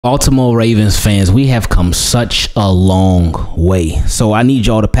Baltimore Ravens fans, we have come such a long way. So I need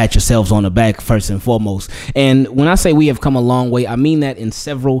y'all to pat yourselves on the back first and foremost. And when I say we have come a long way, I mean that in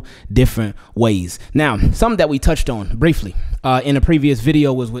several different ways. Now, something that we touched on briefly in a previous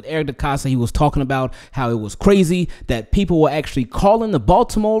video was with Eric DeCosta. He was talking about how it was crazy that people were actually calling the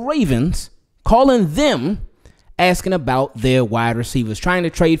Baltimore Ravens, calling them, asking about their wide receivers, trying to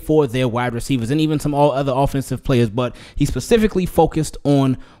trade for their wide receivers and even some all other offensive players, but he specifically focused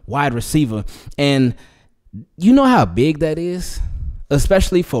on wide receiver. And you know how big that is,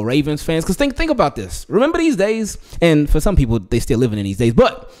 especially for Ravens fans, because think about this. Remember these days, and for some people, they still living in these days,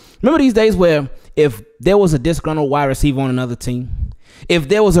 but remember these days where if there was a disgruntled wide receiver on another team, if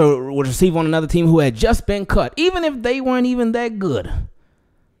there was a receiver on another team who had just been cut, even if they weren't even that good,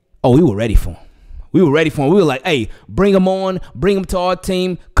 oh, we were ready for them. We were ready for him. We were like, hey, bring him on, bring him to our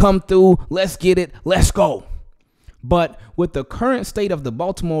team, come through, let's get it, let's go. But with the current state of the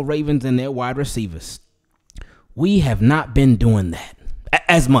Baltimore Ravens and their wide receivers, we have not been doing that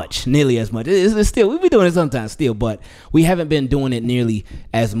as much, nearly as much. It's still, we've been doing it sometimes still, but we haven't been doing it nearly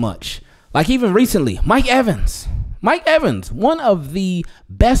as much. Like even recently, Mike Evans, one of the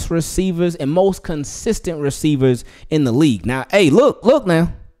best receivers and most consistent receivers in the league. Now, hey, look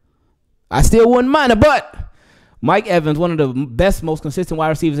now. I still wouldn't mind it, but Mike Evans, one of the best, most consistent wide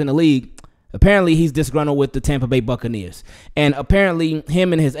receivers in the league, apparently he's disgruntled with the Tampa Bay Buccaneers. And apparently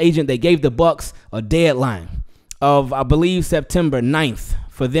him and his agent, they gave the Bucs a deadline of, I believe, September 9th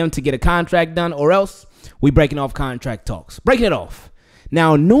for them to get a contract done, or else we breaking off contract talks. Breaking it off.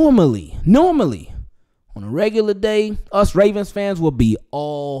 Now, normally, on a regular day, us Ravens fans will be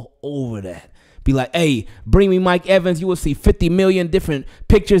all over that. Be like, hey, bring me Mike Evans. You will see 50 million different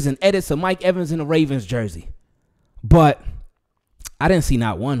pictures and edits of Mike Evans in a Ravens jersey. But I didn't see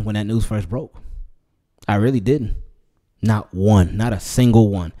not one when that news first broke. I really didn't. Not one. Not a single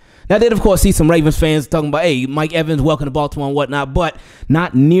one. Now, I did, of course, see some Ravens fans talking about, hey, Mike Evans, welcome to Baltimore and whatnot, but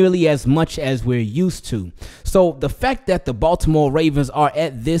not nearly as much as we're used to. So the fact that the Baltimore Ravens are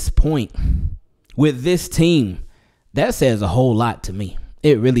at this point with this team, that says a whole lot to me.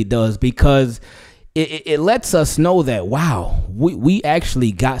 It really does, because it lets us know that, wow, we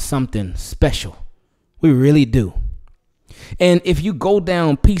actually got something special. We really do. And if you go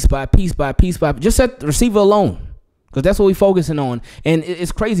down piece by piece by piece by, just set the receiver alone, because that's what we're focusing on. And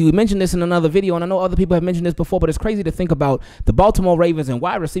it's crazy. We mentioned this in another video, and I know other people have mentioned this before, but it's crazy to think about the Baltimore Ravens and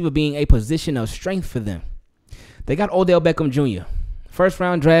wide receiver being a position of strength for them. They got Odell Beckham Jr.,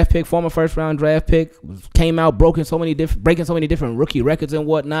 first-round draft pick, former first-round draft pick, came out breaking so many different rookie records and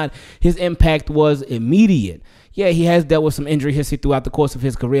whatnot. His impact was immediate. Yeah, he has dealt with some injury history throughout the course of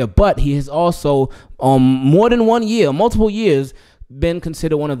his career, but he has also, more than 1 year, multiple years, been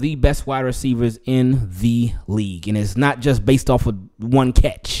considered one of the best wide receivers in the league. And it's not just based off of one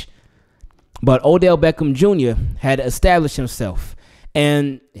catch. But Odell Beckham Jr. had established himself.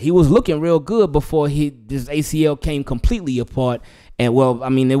 And he was looking real good before his ACL came completely apart. And, well, I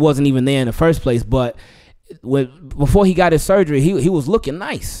mean, it wasn't even there in the first place. But before he got his surgery, he was looking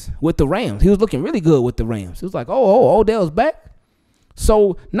nice with the Rams. He was looking really good with the Rams. He was like, oh, Odell's back.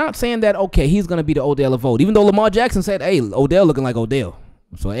 So not saying that, okay, he's going to be the Odell of old. Even though Lamar Jackson said, hey, Odell looking like Odell.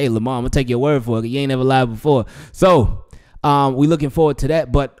 So, hey, Lamar, I'm going to take your word for it. You ain't never lied before. So we looking forward to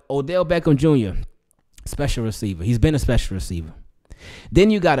that. But Odell Beckham Jr., special receiver. He's been a special receiver. Then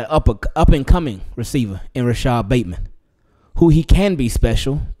you got an up-and-coming receiver in Rashad Bateman, who he can be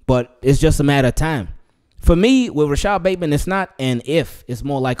special, but it's just a matter of time. For me, with Rashad Bateman, it's not an if, it's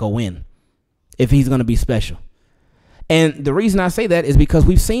more like a when, if he's going to be special. And the reason I say that is because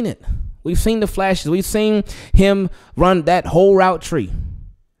we've seen it. We've seen the flashes. We've seen him run that whole route tree.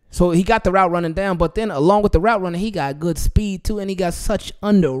 So he got the route running down, but then along with the route running, he got good speed too, and he got such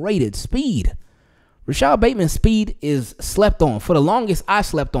underrated speed. Rashad Bateman's speed is slept on. For the longest, I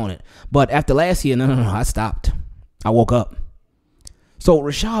slept on it. But after last year, no, I stopped. I woke up. So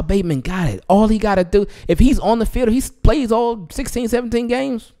Rashad Bateman got it. All he got to do, if he's on the field, if he plays all 16, 17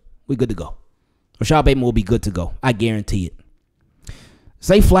 games, we're good to go. Rashad Bateman will be good to go. I guarantee it.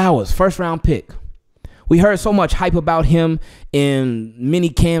 Zay Flowers, first-round pick. We heard so much hype about him in mini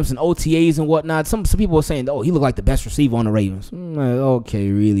camps and OTAs and whatnot. Some people were saying, oh, he looked like the best receiver on the Ravens.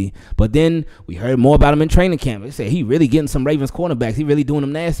 Okay, really? But then we heard more about him in training camp. They said he really getting some Ravens cornerbacks. He really doing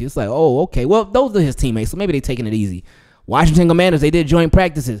them nasty. It's like, oh, okay. Well, those are his teammates, so maybe they're taking it easy. Washington Commanders, they did joint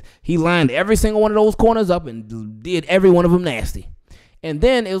practices. He lined every single one of those corners up and did every one of them nasty. And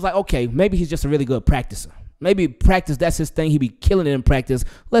then it was like, okay, maybe he's just a really good practicer. Maybe practice, that's his thing. He be killing it in practice.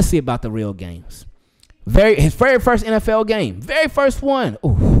 Let's see about the real games. His very first NFL game, very first one.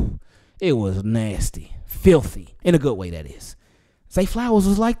 Ooh, it was nasty, filthy, in a good way, that is. Zay Flowers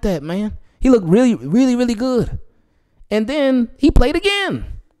was like that, man. He looked really, really, really good. And then he played again.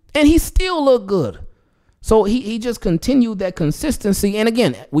 And he still looked good. So he just continued that consistency. And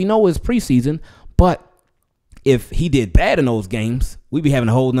again, we know it's preseason, but if he did bad in those games, we'd be having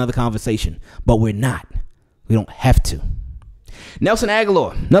a whole nother conversation. But we're not. We don't have to. Nelson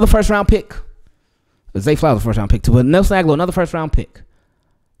Aguilar, another first-round pick. Zay Flowers, first-round pick too. But Nelson Aguilar, another first-round pick.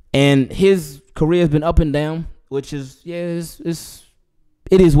 And his career has been up and down, which is, yeah,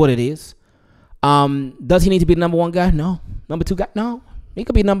 it is what it is. Does he need to be the number one guy? No. Number two guy? No. He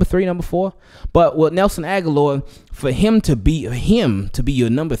could be number 3, number 4. But with Nelson Aguilar, for him to be your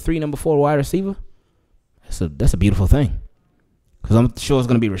number 3, number 4 wide receiver, that's a beautiful thing. Because I'm sure it's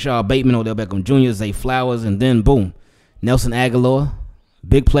going to be Rashad Bateman, Odell Beckham Jr., Zay Flowers, and then boom, Nelson Aguilar,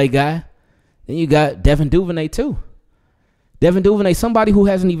 big play guy. Then you got Devin Duvernay too. Devin Duvernay, somebody who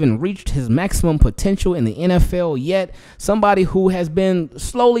hasn't even reached his maximum potential in the NFL yet. Somebody who has been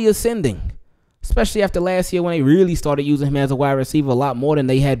slowly ascending, especially after last year when they really started using him as a wide receiver a lot more than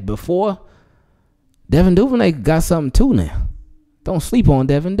they had before. Devin Duvernay got something too now. Don't sleep on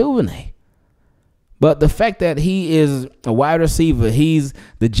Devin Duvernay. But the fact that he is a wide receiver, he's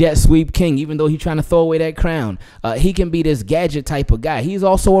the jet sweep king, even though he's trying to throw away that crown. He can be this gadget type of guy. He's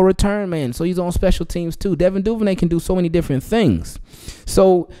also a return man, so he's on special teams too. Devin Duvernay can do so many different things.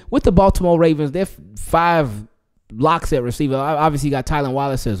 So with the Baltimore Ravens, they're 5 locks at receiver. Obviously, you got Tylan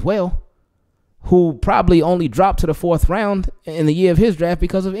Wallace as well, who probably only dropped to the 4th round in the year of his draft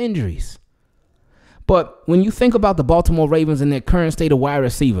because of injuries. But when you think about the Baltimore Ravens and their current state of wide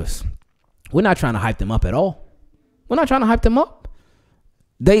receivers, we're not trying to hype them up at all. We're not trying to hype them up.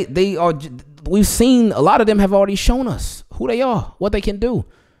 They are. We've seen a lot of them have already shown us who they are, what they can do.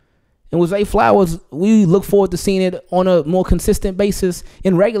 And with Zay Flowers, we look forward to seeing it on a more consistent basis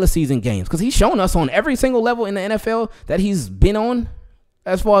in regular season games, because he's shown us on every single level in the NFL that he's been on,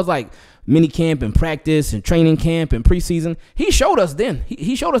 as far as like mini camp and practice and training camp and preseason. He showed us then.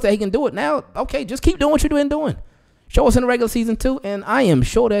 He showed us that he can do it. Now, okay, just keep doing what you're doing. Show us in the regular season too, and I am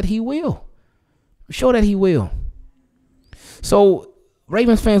sure that he will. Sure that he will. So,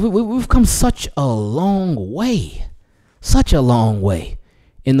 Ravens fans, we've come such a long way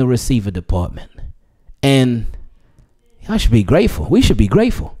in the receiver department. And I should be grateful. We should be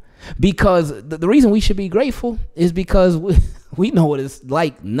grateful. Because the reason we should be grateful is because we know what it's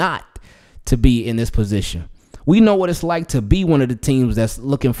like not to be in this position. We know what it's like to be one of the teams that's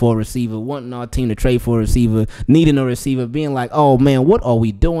looking for a receiver, wanting our team to trade for a receiver, needing a receiver, being like, oh, man, what are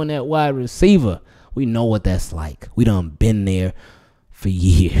we doing at wide receiver? We know what that's like. We done been there for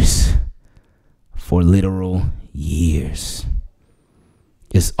years. For literal years.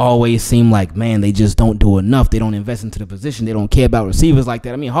 It's always seemed like, man, they just don't do enough. They don't invest into the position. They don't care about receivers like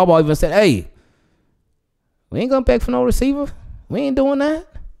that. I mean, Harbaugh even said, hey, we ain't going to beg for no receiver. We ain't doing that.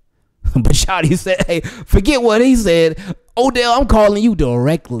 But Shotty said, hey, forget what he said. Odell, I'm calling you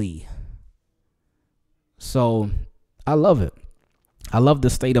directly. So, I love it. I love the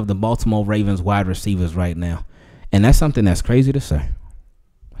state of the Baltimore Ravens wide receivers right now. And that's something that's crazy to say.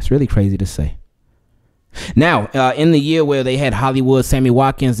 It's really crazy to say. Now, in the year where they had Hollywood, Sammy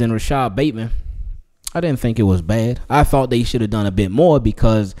Watkins, and Rashad Bateman, I didn't think it was bad. I thought they should have done a bit more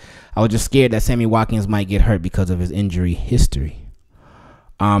because I was just scared that Sammy Watkins might get hurt because of his injury history.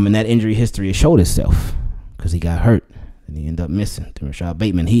 And that injury history showed itself because he got hurt and he ended up missing. To Rashad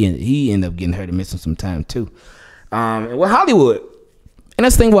Bateman, he ended up getting hurt and missing some time too. And with Hollywood, and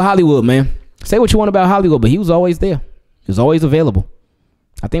that's the thing with Hollywood, man. Say what you want about Hollywood, but he was always there. He was always available.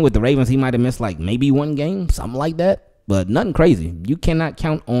 I think with the Ravens, he might have missed like maybe 1 game, something like that, but nothing crazy. You cannot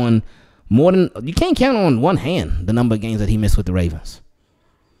count on you can't count on one hand the number of games that he missed with the Ravens.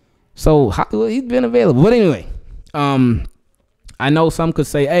 So Hollywood, he's been available. But anyway, I know some could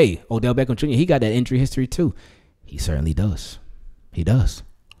say, hey, Odell Beckham Jr., he got that injury history too. He certainly does. He does.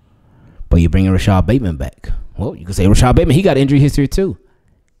 But you're bringing Rashad Bateman back. Well, you could say Rashad Bateman, he got injury history too.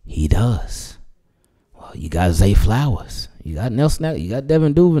 He does. Well, you got Zay Flowers. You got Nelson. You got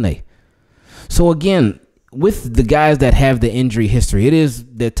Devin Duvernay. So, again, with the guys that have the injury history, it is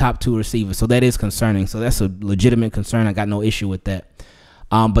their top 2 receivers. So, that is concerning. So, that's a legitimate concern. I got no issue with that.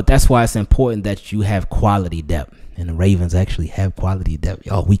 But that's why it's important that you have quality depth. And the Ravens actually have quality depth.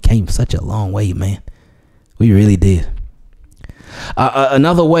 Y'all, we came such a long way, man. We really did.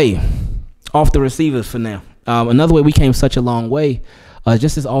 Another way, off the receivers for now. Another way we came such a long way,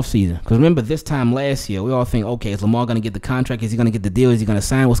 just this offseason. Because remember, this time last year, we all think, okay, is Lamar going to get the contract? Is he going to get the deal? Is he going to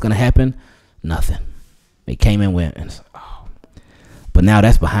sign? What's going to happen? Nothing. They came and went. And but now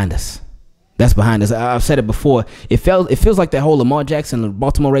that's behind us. That's behind us. I've said it before. It feels like that whole Lamar Jackson, the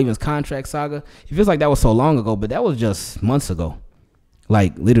Baltimore Ravens contract saga. It feels like that was so long ago, but that was just months ago.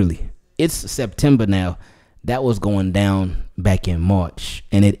 Like, literally. It's September now. That was going down back in March,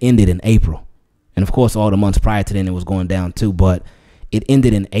 and it ended in April. And, of course, all the months prior to then, it was going down too, but it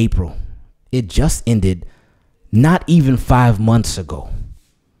ended in April. It just ended not even 5 months ago.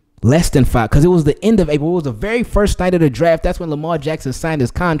 Less than 5, because it was the end of April. It was the very first night of the draft. That's when Lamar Jackson signed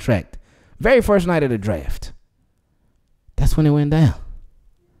his contract. Very first night of the draft. That's when it went down.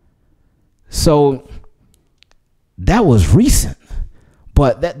 So that was recent.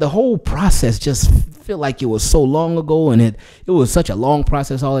 But the whole process just feel like it was so long ago, and it was such a long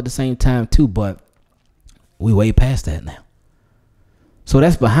process all at the same time too. But we way past that now. So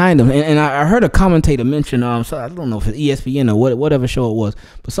that's behind them. And I heard a commentator mention, so I don't know if it's ESPN or whatever show it was,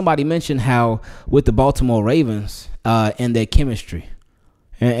 but somebody mentioned how with the Baltimore Ravens and their chemistry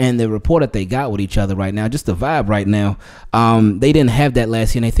and the rapport that they got with each other right now, just the vibe right now, they didn't have that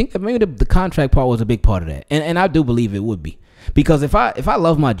last year. And I think that maybe the contract part was a big part of that. And I do believe it would be. Because if I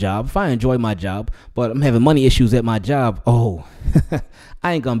love my job, if I enjoy my job, but I'm having money issues at my job,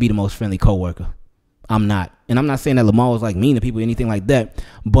 I ain't going to be the most friendly coworker. I'm not. And I'm not saying that Lamar was like mean to people or anything like that,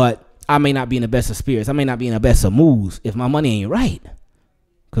 but I may not be in the best of spirits. I may not be in the best of moods if my money ain't right.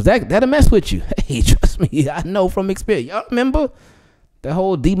 Because that'll mess with you. Hey, trust me, I know from experience. Y'all remember the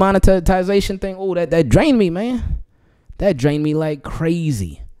whole demonetization thing? Oh, that drained me, man. That drained me like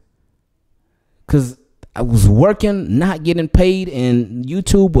crazy. Because I was working, not getting paid, and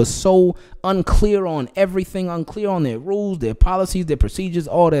YouTube was so unclear on everything, unclear on their rules, their policies, their procedures,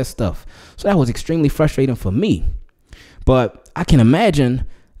 all that stuff. So that was extremely frustrating for me. But I can imagine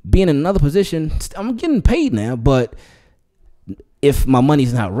being in another position. I'm getting paid now, but if my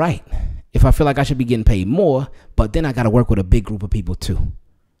money's not right, if I feel like I should be getting paid more, but then I got to work with a big group of people too.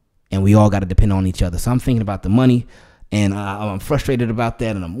 And we all got to depend on each other. So I'm thinking about the money, and I'm frustrated about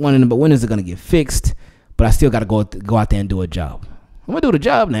that, and I'm wondering, but when is it going to get fixed? But I still got to go out there and do a job. I'm going to do the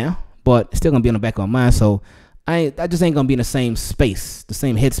job now, but it's still going to be on the back of my mind. So I just ain't going to be in the same space, the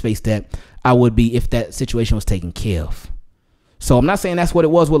same headspace that I would be if that situation was taken care of. So I'm not saying that's what it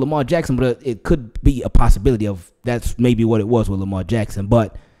was with Lamar Jackson, but it could be a possibility of that's maybe what it was with Lamar Jackson.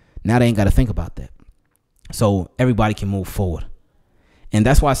 But now they ain't got to think about that. So everybody can move forward. And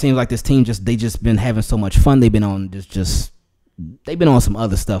that's why it seems like this team they just been having so much fun. They've been on they've been on some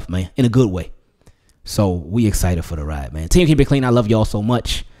other stuff, man, in a good way. So we excited for the ride, man. Team, keep it clean. I love y'all so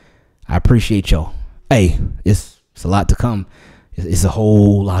much. I appreciate y'all. Hey, it's a lot to come. It's a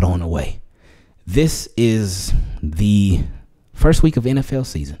whole lot on the way. This is the first week of NFL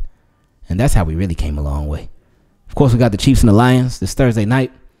season, and that's how we really came a long way. Of course, we got the Chiefs and the Lions this Thursday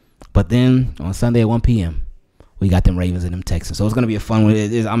night, but then on Sunday at 1 p.m., we got them Ravens and them Texans. So it's going to be a fun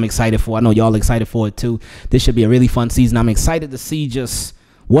one. I'm excited for it. I know y'all excited for it too. This should be a really fun season. I'm excited to see just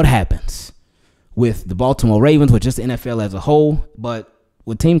what happens with the Baltimore Ravens, with just the NFL as a whole, but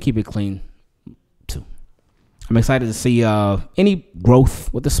with Team Keep It Clean too. I'm excited to see any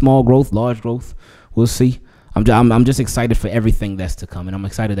growth, with the small growth, large growth. We'll see. I'm just excited for everything that's to come, and I'm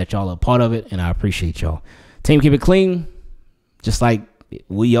excited that y'all are part of it, and I appreciate y'all. Team Keep It Clean, just like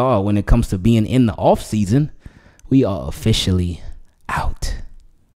we are when it comes to being in the off season, we are officially out.